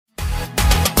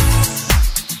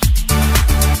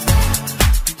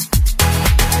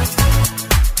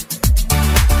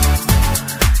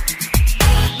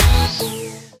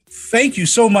thank you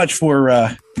so much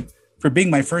for being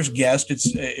my first guest.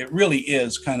 It really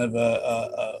is kind of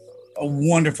a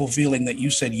wonderful feeling that you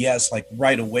said yes, like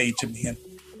right away to me.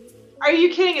 Are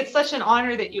you kidding? It's such an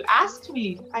honor that you asked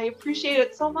me. I appreciate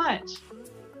it so much.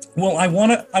 Well, I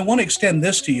want to extend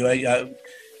this to you.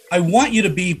 I want you to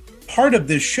be part of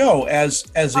this show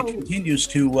as it continues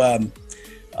to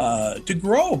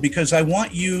grow, because I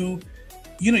want you.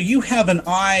 You have an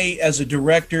eye as a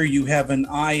director. You have an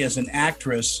eye as an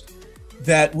actress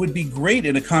that would be great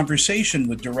in a conversation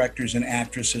with directors and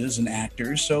actresses and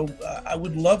actors. So I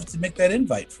would love to make that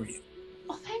invite for you.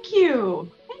 Well, thank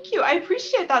you. Thank you. I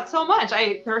appreciate that so much.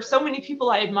 There are so many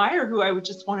people I admire who I would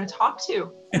just want to talk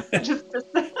to, just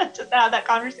have that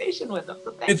conversation with them.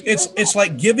 So it's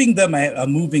like giving them a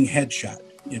moving headshot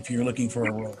if you're looking for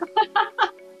a role.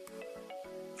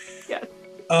 Yes.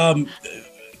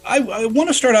 I want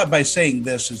to start out by saying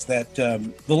this, is that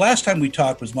the last time we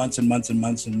talked was months and months and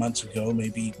months and months ago,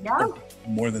 maybe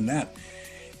more than that.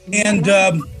 And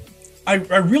I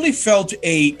really felt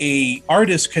a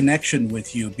artist connection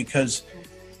with you, because,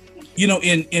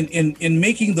 in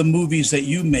making the movies that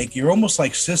you make, you're almost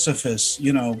like Sisyphus,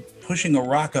 pushing a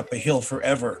rock up a hill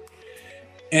forever.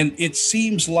 And it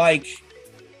seems like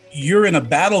you're in a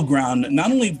battleground,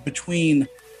 not only between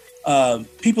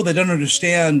people that don't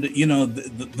understand,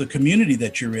 the community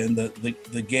that you're in,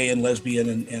 the gay and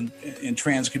lesbian and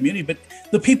trans community, but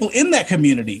the people in that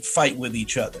community fight with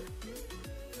each other.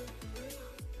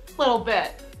 A little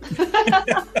bit.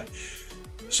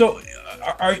 So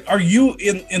are you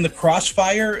in the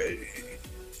crossfire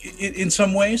in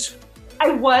some ways? I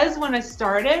was when I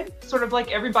started, sort of like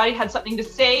everybody had something to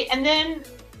say. And then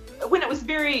when it was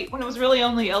really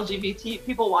only LGBT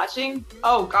people watching,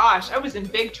 oh gosh, I was in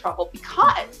big trouble,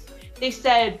 because they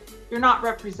said, you're not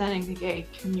representing the gay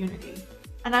community.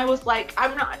 And I was like,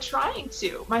 I'm not trying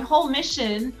to. My whole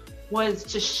mission was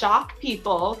to shock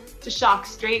people, to shock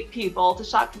straight people, to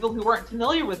shock people who weren't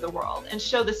familiar with the world, and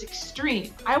show this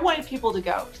extreme. I wanted people to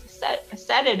go, I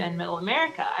said it in Middle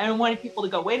America, I wanted people to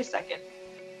go, wait a second,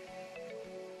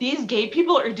 these gay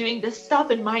people are doing this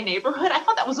stuff in my neighborhood? I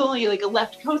thought that was only like a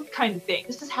left coast kind of thing.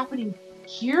 This is happening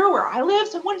here where I live.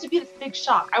 So I wanted to be this big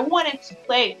shock. I wanted to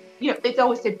play, they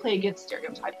always say play against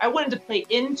stereotypes. I wanted to play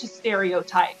into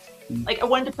stereotypes. Like I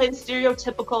wanted to play the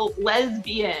stereotypical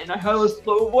lesbian. I have a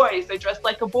slow voice. I dress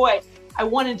like a boy. I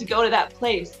wanted to go to that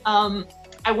place.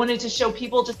 I wanted to show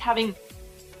people just having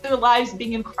their lives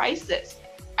being in crisis.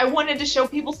 I wanted to show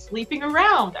people sleeping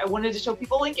around. I wanted to show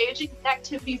people engaging in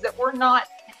activities that were not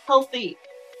healthy,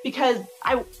 because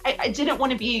I didn't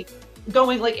want to be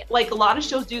going like a lot of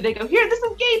shows do. They go, here, this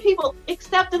is gay people,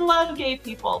 accept and love gay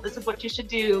people. This is what you should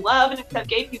do, love and accept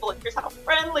gay people, and here's how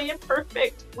friendly and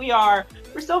perfect we are.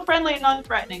 We're so friendly and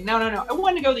non-threatening. No. I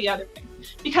wanted to go the other way,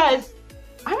 because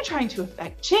I'm trying to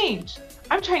affect change.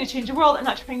 I'm trying to change the world. I'm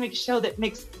not trying to make a show that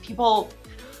makes people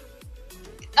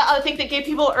think that gay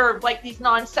people are like these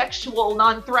non-sexual,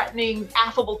 non-threatening,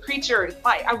 affable creatures.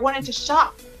 I wanted to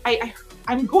shock.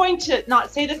 I'm going to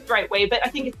not say this the right way, but I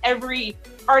think it's every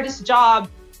artist's job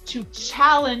to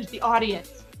challenge the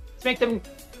audience, to make them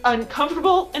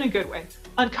uncomfortable in a good way,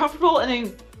 uncomfortable and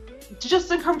then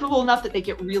just uncomfortable enough that they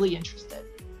get really interested.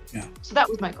 Yeah. So that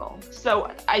was my goal.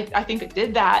 So I think it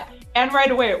did that. And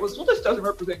right away it was, well, this doesn't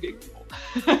represent gay people.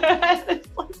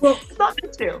 It's not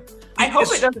meant to. I hope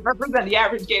it doesn't represent the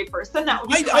average gay person. That would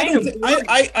be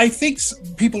I think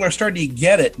people are starting to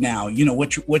get it now,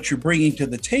 what you're bringing to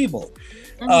the table.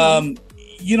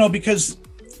 Mm-hmm. Because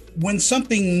when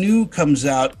something new comes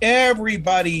out,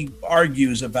 everybody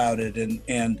argues about it,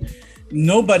 and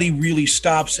nobody really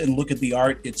stops and look at the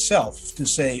art itself to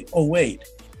say, oh, wait,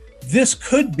 this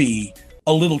could be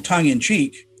a little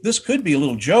tongue-in-cheek. This could be a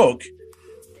little joke.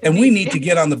 And we need to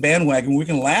get on the bandwagon. We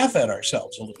can laugh at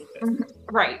ourselves a little bit.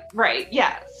 Right.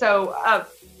 Yeah. So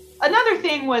another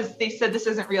thing was, they said this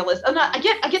isn't realistic. I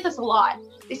get this a lot.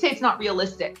 They say it's not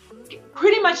realistic.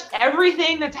 Pretty much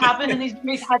everything that's happened in these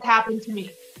movies has happened to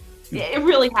me. It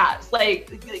really has.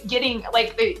 Like getting,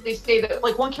 like they say that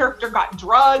like one character got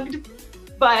drugged,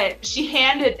 but she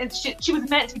was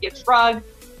meant to get drugged.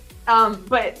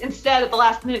 But instead at the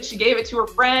last minute, she gave it to her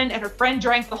friend, and her friend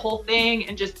drank the whole thing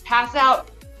and just passed out.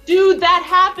 Dude, that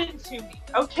happened to me,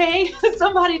 okay?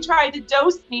 Somebody tried to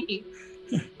dose me.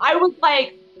 I was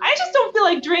like, I just don't feel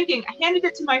like drinking. I handed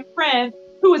it to my friend,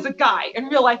 who was a guy. In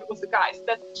real life, it was a guy, so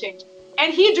that's changed.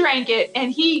 And he drank it,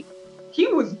 and he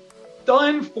was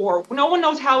done for. No one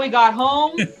knows how he got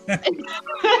home.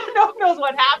 No one knows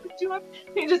what happened to him.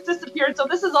 He just disappeared. So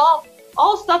this is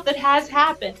all stuff that has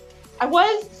happened. I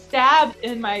was stabbed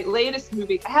in my latest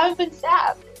movie. I haven't been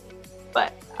stabbed,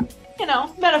 but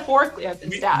metaphorically, I've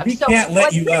been stabbed. We can't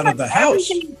let you out of the house.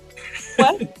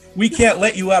 What? We can't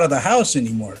let you out of the house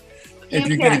anymore if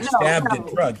you're getting stabbed and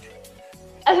drugged.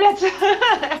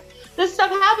 This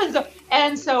stuff happens,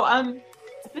 and so I've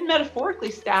been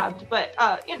metaphorically stabbed, but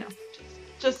I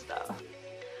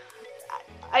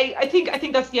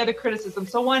think that's the other criticism.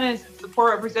 So one is it's the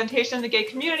poor representation in the gay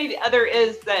community. The other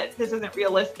is that this isn't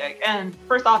realistic. And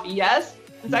first off, yes,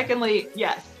 and secondly,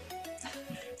 yes.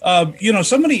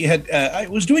 Somebody had, I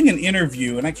was doing an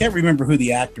interview, and I can't remember who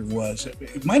the actor was.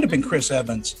 It might have been Chris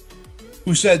Evans,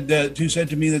 who said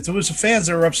to me that there was fans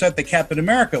that were upset that Captain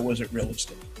America wasn't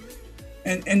realistic.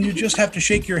 And you just have to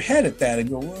shake your head at that and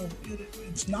go, well,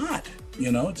 it's not,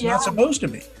 it's not supposed to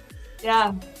be.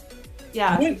 Yeah.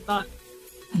 It's not.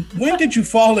 When did you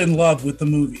fall in love with the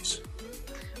movies?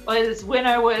 Was when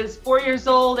I was 4 years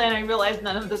old and I realized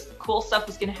none of this cool stuff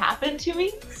was going to happen to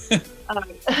me.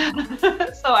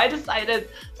 So I decided,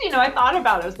 I thought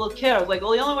about it. I was a little kid. I was like,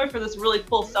 well, the only way for this really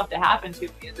cool stuff to happen to me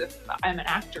is if I'm an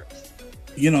actress.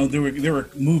 There were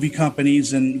movie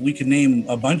companies, and we can name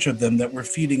a bunch of them, that were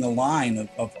feeding a line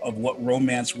of what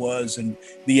romance was and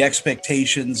the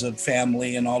expectations of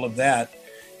family and all of that.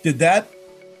 Did that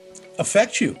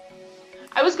affect you?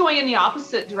 I was going in the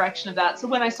opposite direction of that. So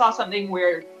when I saw something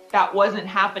where that wasn't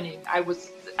happening, that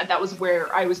was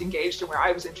where I was engaged and where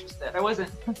I was interested. I wasn't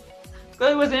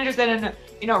interested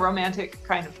in a romantic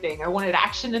kind of thing. I wanted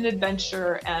action and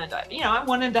adventure, and I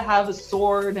wanted to have a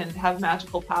sword and have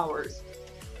magical powers.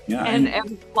 Yeah,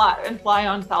 and fly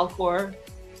on Falcor.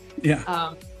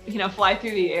 Yeah. Fly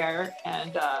through the air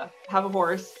and have a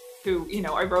horse who,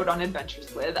 I rode on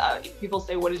adventures with. People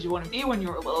say, what did you want to be when you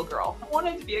were a little girl? I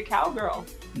wanted to be a cowgirl.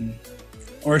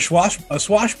 Or a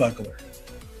swashbuckler.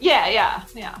 Yeah.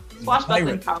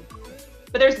 Swashbuckling cowgirl.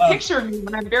 But there's a picture of me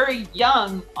when I'm very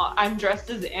young. I'm dressed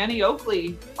as Annie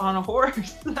Oakley on a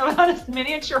horse. I'm on a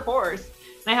miniature horse.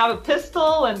 And I have a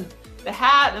pistol and the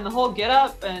hat and the whole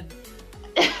get-up. And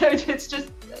it's just,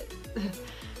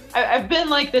 I've been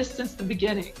like this since the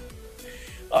beginning.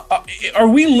 Are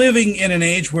we living in an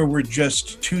age where we're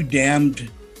just too damned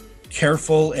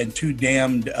careful and too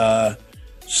damned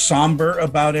somber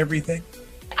about everything?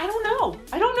 I don't know.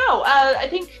 I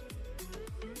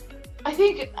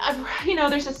think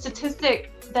there's a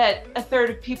statistic that a third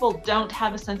of people don't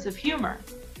have a sense of humor,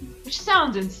 which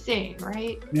sounds insane,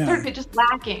 right? Yeah. A third of it just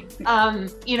lacking. And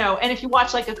if you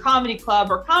watch like a comedy club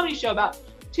or comedy show, about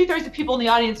 2/3 of people in the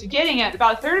audience are getting it.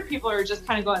 About a third of people are just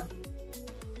kind of going,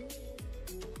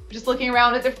 just looking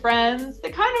around at their friends.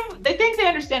 They think they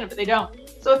understand it, but they don't.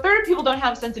 So a third of people don't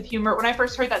have a sense of humor. When I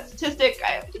first heard that statistic,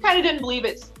 I kind of didn't believe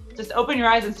it. Just open your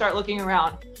eyes and start looking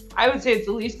around. I would say it's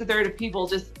at least a third of people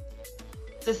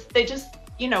they just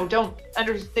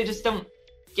don't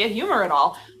get humor at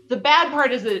all. The bad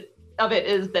part of it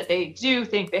is that they do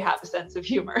think they have a sense of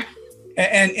humor.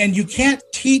 And you can't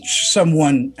teach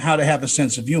someone how to have a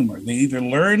sense of humor. They either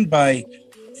learn by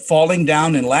falling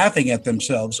down and laughing at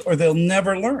themselves, or they'll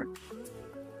never learn.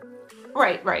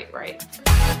 Right.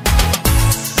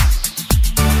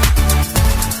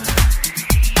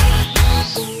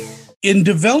 In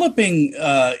developing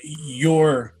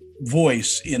your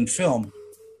voice in film,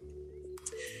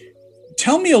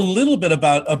 tell me a little bit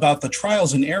about the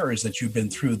trials and errors that you've been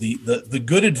through, the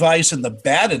good advice and the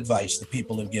bad advice that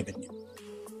people have given you.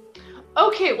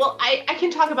 Okay, well, I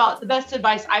can talk about the best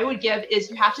advice I would give is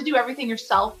you have to do everything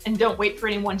yourself and don't wait for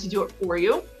anyone to do it for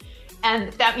you. And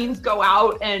if that means go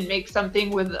out and make something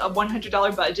with a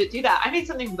 $100 budget, do that. I made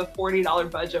something with a $40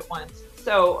 budget once.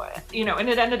 So, and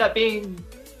it ended up doing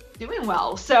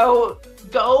well. So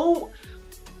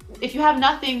if you have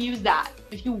nothing, use that.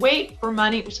 If you wait for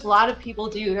money, which a lot of people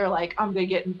do, they're like, I'm going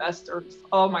to get investors.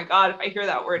 Oh my God, if I hear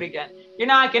that word again, you're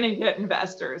not going to get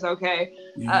investors. Okay.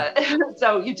 Yeah.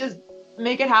 So you just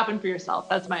make it happen for yourself.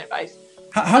 That's my advice.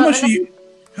 How much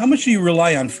do you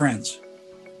rely on friends?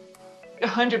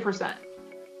 100%.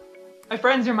 My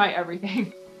friends are my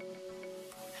everything.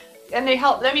 And they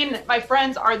help. I mean, my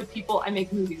friends are the people I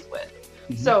make movies with.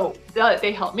 Mm-hmm. So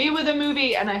they help me with a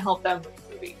movie and I help them with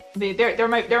a movie. They're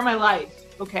my life.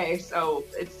 Okay. So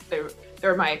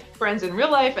they're my friends in real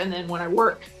life. And then when I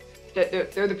work,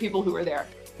 they're the people who are there.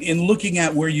 In looking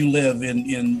at where you live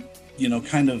in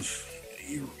kind of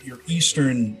your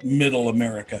Eastern Middle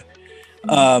America,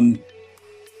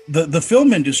 the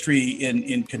film industry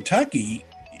in Kentucky,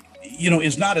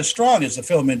 is not as strong as the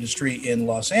film industry in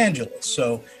Los Angeles.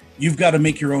 So you've got to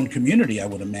make your own community, I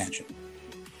would imagine.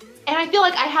 And I feel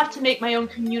like I have to make my own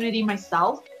community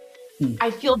myself.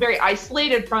 I feel very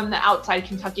isolated from the outside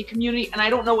Kentucky community, and I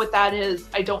don't know what that is.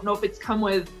 I don't know if it's come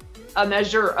with a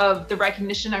measure of the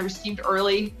recognition I received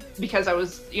early because I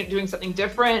was doing something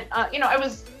different.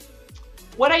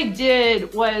 What I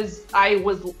did was I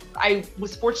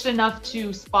was fortunate enough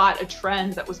to spot a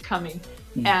trend that was coming,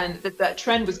 and that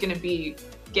trend was going to be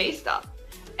gay stuff.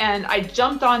 And I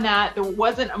jumped on that. There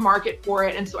wasn't a market for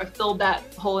it, and so I filled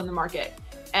that hole in the market.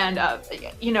 And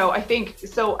I think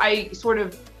so. I sort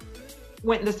of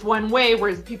went this one way,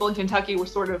 whereas people in Kentucky were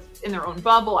sort of in their own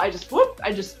bubble. I just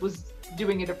was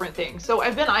doing a different thing. So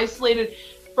I've been isolated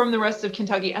from the rest of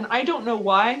Kentucky, and I don't know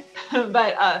why,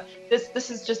 but this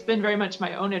has just been very much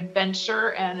my own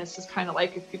adventure, and it's just kind of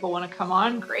like, if people want to come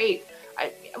on, great.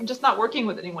 I'm just not working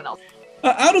with anyone else.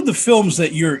 Out of the films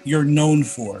that you're known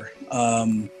for,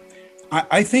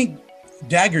 I think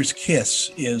Dagger's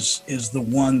Kiss is the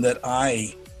one that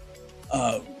I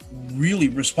really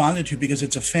responded to, because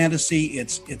it's a fantasy,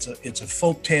 it's a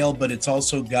folk tale, but it's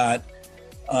also got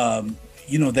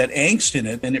that angst in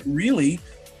it, and it really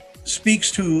speaks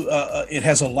to it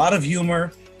has a lot of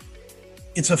humor.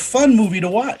 It's a fun movie to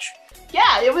watch.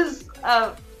 Yeah, it was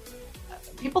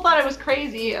people thought I was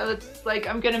crazy. It's like,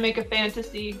 I'm gonna make a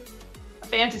fantasy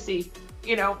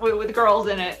with girls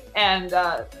in it. And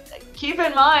keep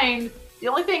in mind, the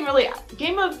only thing really,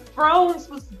 Game of Thrones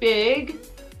was big,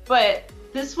 but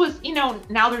this was,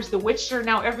 now there's The Witcher,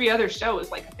 now every other show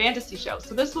is like a fantasy show.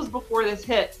 So this was before this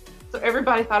hit. So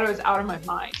everybody thought I was out of my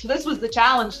mind. So this was the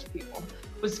challenge to people,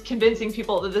 was convincing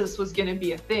people that this was going to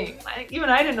be a thing. Even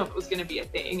I didn't know if it was going to be a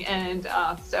thing. And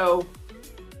so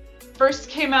first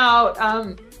came out,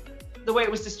 the way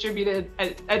it was distributed,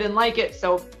 I didn't like it.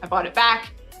 So I bought it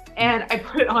back and I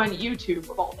put it on YouTube,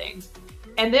 of all things.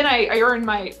 And then I earned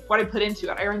what I put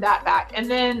into it. I earned that back.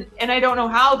 And I don't know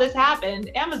how this happened.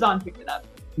 Amazon picked it up.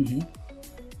 Mm-hmm.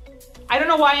 I don't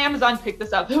know why Amazon picked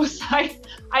this up. It was I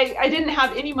didn't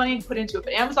have any money to put into it,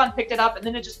 but Amazon picked it up, and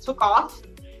then it just took off.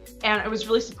 And I was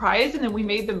really surprised. And then we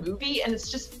made the movie, and it's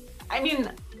just, I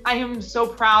am so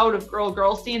proud of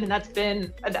Girl Scene, and that's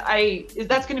going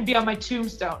to be on my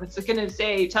tombstone. It's going to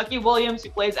say Tucky Williams, who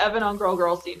plays Evan on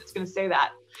Girl Scene. It's going to say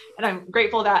that, and I'm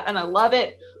grateful for that, and I love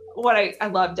it. I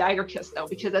love Dagger Kiss though,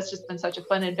 because that's just been such a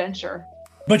fun adventure.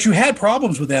 But you had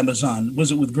problems with Amazon.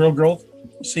 Was it with Girl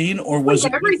Scene, or was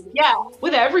it?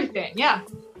 With everything. Yeah.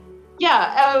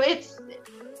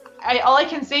 All I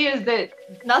can say is that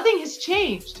nothing has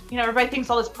changed. Everybody thinks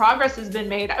all this progress has been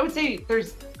made. I would say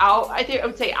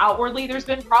outwardly there's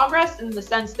been progress, in the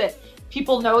sense that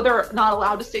people know they're not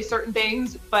allowed to say certain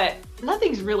things, but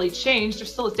nothing's really changed.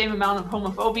 There's still the same amount of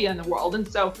homophobia in the world. And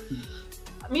so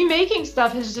me making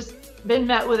stuff has just been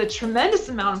met with a tremendous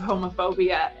amount of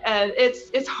homophobia, and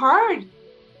it's hard.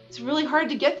 It's really hard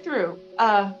to get through.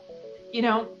 I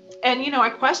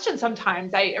question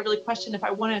sometimes. I really question if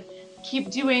I want to keep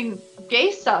doing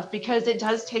gay stuff, because it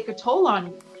does take a toll on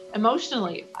me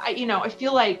emotionally. I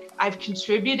feel like I've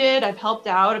contributed, I've helped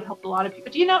out, I've helped a lot of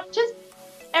people. Just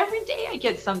every day I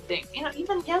get something.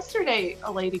 Even yesterday,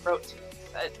 a lady wrote to me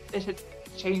that it had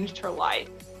changed her life.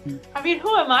 Who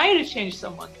am I to change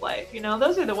someone's life?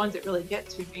 Those are the ones that really get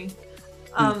to me.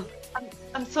 I'm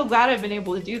so glad I've been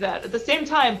able to do that. At the same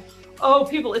time,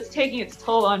 it's taking its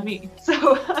toll on me.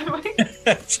 So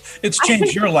it's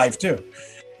changed your life too.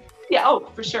 Yeah.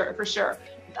 For sure.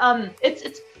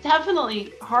 It's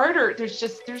definitely harder. There's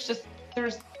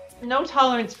no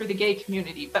tolerance for the gay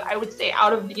community, but I would say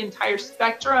out of the entire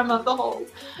spectrum of the whole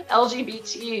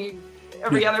LGBT,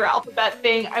 every other alphabet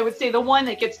thing, I would say the one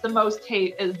that gets the most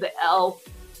hate is the L,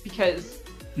 because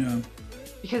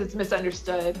it's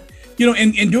misunderstood.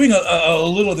 In doing a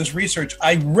little of this research,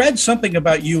 I read something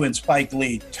about you and Spike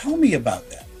Lee. Tell me about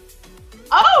that.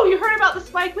 Oh, you heard about the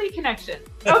Spike Lee connection.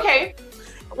 Okay.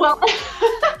 Well,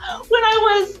 when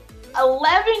I was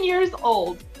 11 years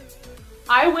old,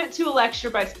 I went to a lecture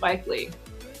by Spike Lee.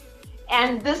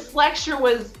 And this lecture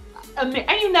was, I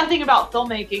knew nothing about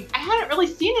filmmaking. I hadn't really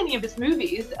seen any of his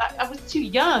movies. I was too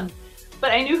young,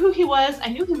 but I knew who he was. I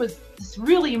knew he was this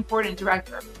really important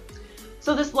director.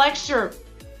 So this lecture,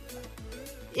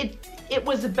 it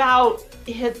was about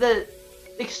the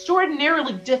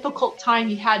extraordinarily difficult time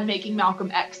he had making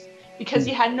Malcolm X, because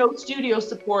he had no studio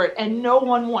support and no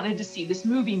one wanted to see this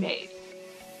movie made.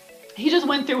 He just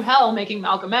went through hell making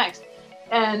Malcolm X.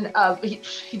 And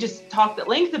he just talked at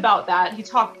length about that. He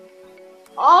talked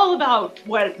all about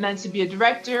what it meant to be a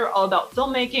director, all about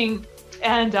filmmaking.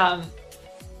 And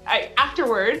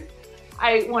afterward,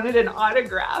 I wanted an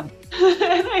autograph.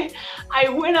 And I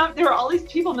went up, there were all these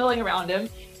people milling around him.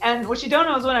 And what you don't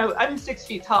know is I'm 6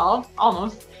 feet tall,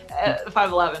 almost,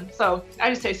 5'11". So I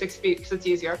just say 6 feet because it's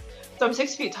easier. So I'm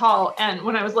 6 feet tall. And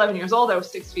when I was 11 years old, I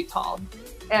was 6 feet tall.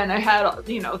 And I had,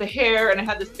 you know, the hair, and I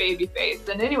had this baby face.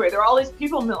 And anyway, there were all these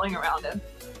people milling around him.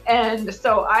 And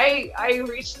so I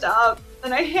reached up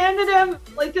and I handed him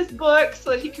like this book so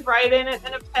that he could write in it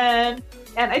and a pen.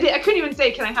 And I couldn't even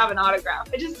say, can I have an autograph?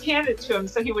 I just handed it to him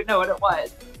so he would know what it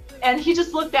was. And he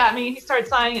just looked at me and he started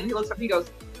signing, and he looks up and he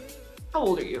goes, how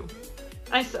old are you?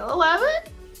 And I said, 11.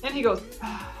 And he goes,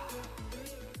 ah.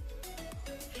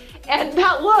 And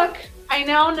that look, I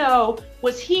now know,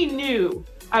 was he knew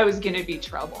I was going to be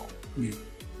trouble. Yeah.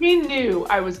 He knew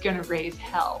I was going to raise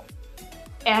hell.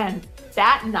 And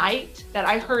that night that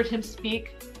I heard him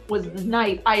speak was the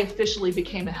night I officially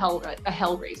became a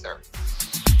hellraiser.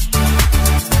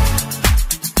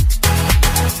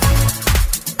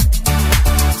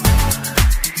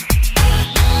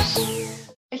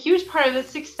 A huge part of the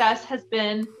success has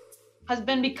been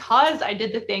because I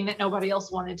did the thing that nobody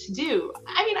else wanted to do.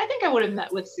 I mean, I think I would have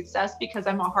met with success because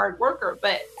I'm a hard worker,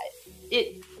 but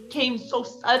it came so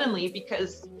suddenly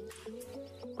because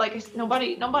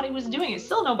nobody was doing it.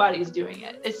 Still nobody's doing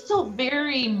it. It's still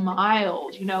very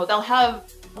mild, you know. They'll have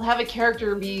a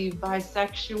character be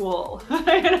bisexual,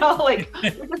 you know, like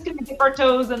we're just gonna dip our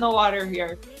toes in the water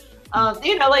here.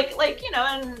 You know, like you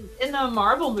know, in the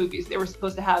Marvel movies, they were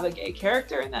supposed to have a gay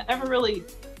character, and that never really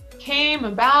came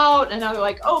about. And now they're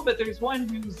like, oh, but there's one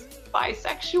who's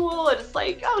bisexual, and it's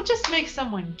like, oh, just make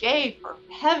someone gay for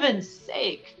heaven's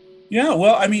sake. Yeah,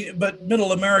 well, I mean, but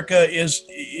Middle America is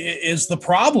the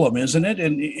problem, isn't it?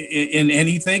 And in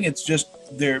anything, it's just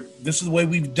there. This is the way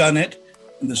we've done it,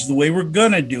 and this is the way we're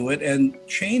gonna do it. And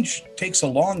change takes a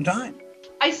long time.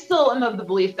 I still am of the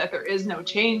belief that there is no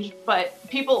change, but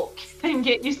people can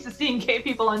get used to seeing gay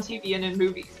people on TV and in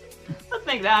movies. Let's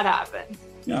make that happen.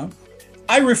 Yeah,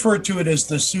 I refer to it as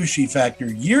the sushi factor.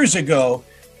 Years ago,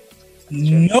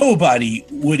 nobody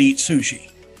would eat sushi.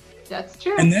 That's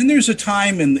true. And then there's a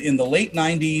time in the late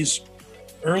 90s,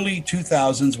 early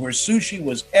 2000s where sushi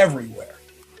was everywhere.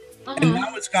 Uh-huh. And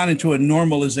now it's gone into a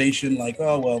normalization like,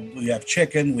 oh, well, we have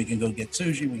chicken, we can go get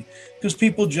sushi. Because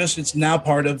people just, it's now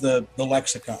part of the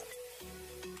lexicon.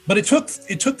 But it took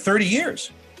 30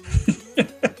 years.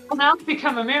 Well, now it's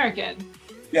become American.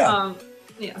 Yeah.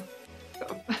 Yeah.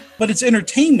 So. But it's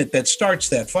entertainment that starts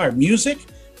that fire. Music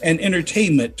and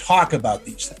entertainment talk about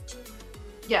these things.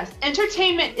 Yes,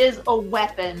 entertainment is a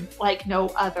weapon like no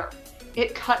other.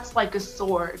 It cuts like a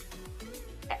sword.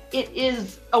 It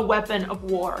is a weapon of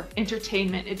war,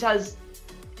 entertainment.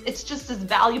 It's just as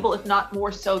valuable, if not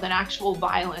more so, than actual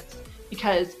violence,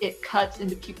 because it cuts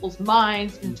into people's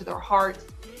minds, into their hearts,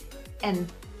 and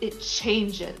it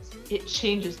changes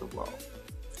the world.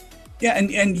 Yeah,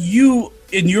 and you,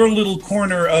 in your little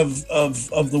corner of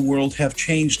the world, have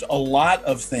changed a lot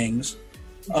of things.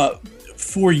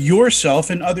 For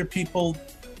yourself and other people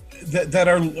that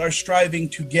are striving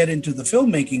to get into the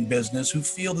filmmaking business who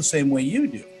feel the same way you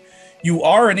do. You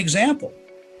are an example.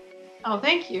 Oh,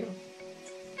 thank you.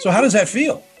 So how does that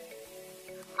feel?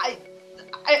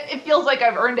 It feels like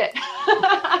I've earned it.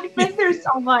 I've been through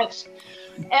so much.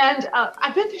 And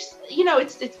I've been through, you know,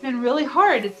 it's been really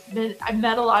hard. I've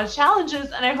met a lot of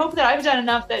challenges, and I hope that I've done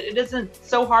enough that it isn't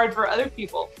so hard for other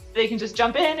people. They can just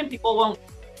jump in and people won't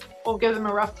give them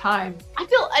a rough time. I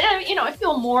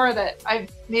feel more that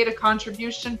I've made a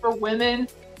contribution for women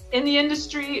in the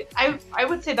industry. I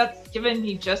would say that's given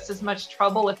me just as much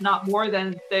trouble, if not more,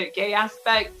 than the gay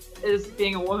aspect. Is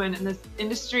being a woman in this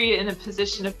industry in a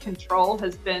position of control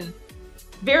has been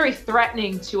very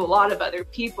threatening to a lot of other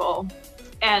people.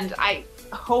 And I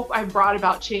hope I brought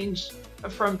about change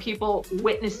from people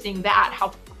witnessing that, how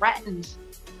threatened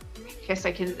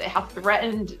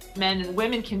men and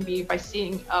women can be by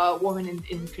seeing a woman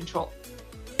in control.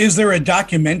 Is there a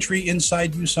documentary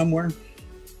inside you somewhere?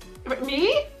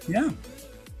 Me? Yeah.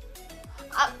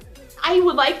 I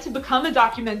would like to become a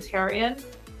documentarian.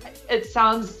 It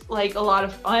sounds like a lot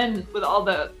of fun with all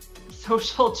the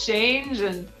social change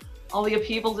and all the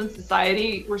upheavals in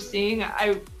society we're seeing.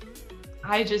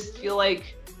 I just feel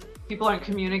like people aren't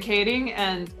communicating,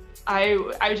 and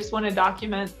I just want to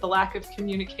document the lack of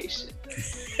communication.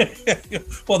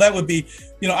 Well, that would be,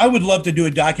 I would love to do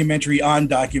a documentary on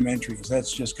documentaries.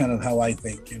 That's just kind of how I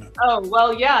think, Oh,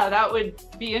 well, yeah, that would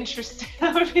be interesting.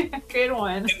 That would be a good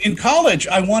one. In college,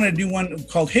 I wanted to do one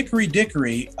called Hickory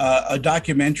Dickory, a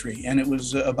documentary, and it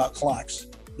was about clocks.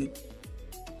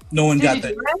 No one got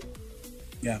that.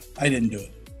 Yeah, I didn't do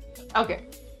it. Okay.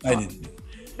 I didn't do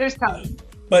it. There's time.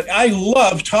 But I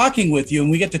love talking with you,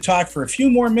 and we get to talk for a few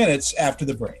more minutes after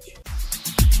the break.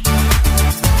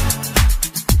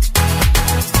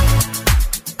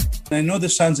 I know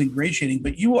this sounds ingratiating,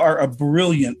 but you are a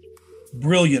brilliant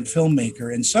brilliant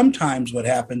filmmaker. And sometimes what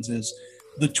happens is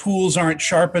the tools aren't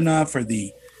sharp enough, or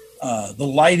the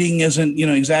lighting isn't,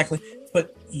 exactly.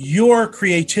 But your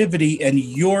creativity and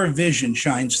your vision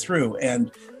shines through,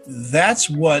 and that's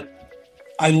what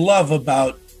I love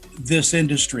about this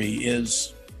industry.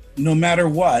 Is no matter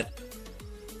what,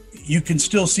 you can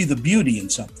still see the beauty in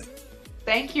something.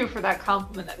 Thank you for that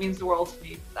compliment. That means the world to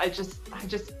me. I just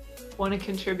want to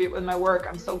contribute with my work.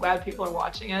 I'm so glad people are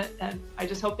watching it, and I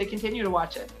just hope they continue to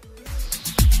watch it.